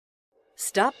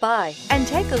Stop by and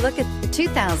take a look at the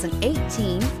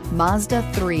 2018 Mazda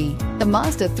 3. The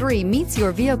Mazda 3 meets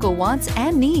your vehicle wants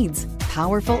and needs.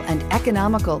 Powerful and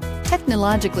economical,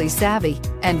 technologically savvy,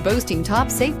 and boasting top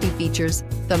safety features,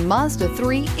 the Mazda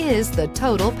 3 is the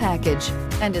total package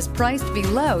and is priced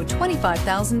below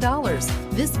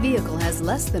 $25,000. This vehicle has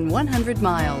less than 100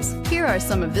 miles. Here are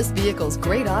some of this vehicle's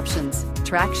great options: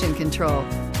 traction control,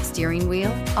 steering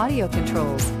wheel audio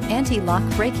controls, anti-lock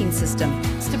braking system,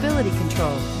 stability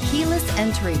control, keyless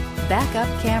entry, backup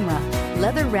camera,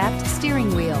 leather-wrapped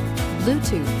steering wheel,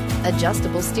 Bluetooth,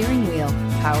 adjustable steering wheel,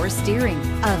 power steering.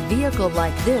 A vehicle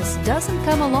like this doesn't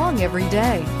come along every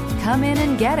day. Come in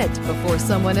and get it before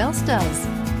someone else does.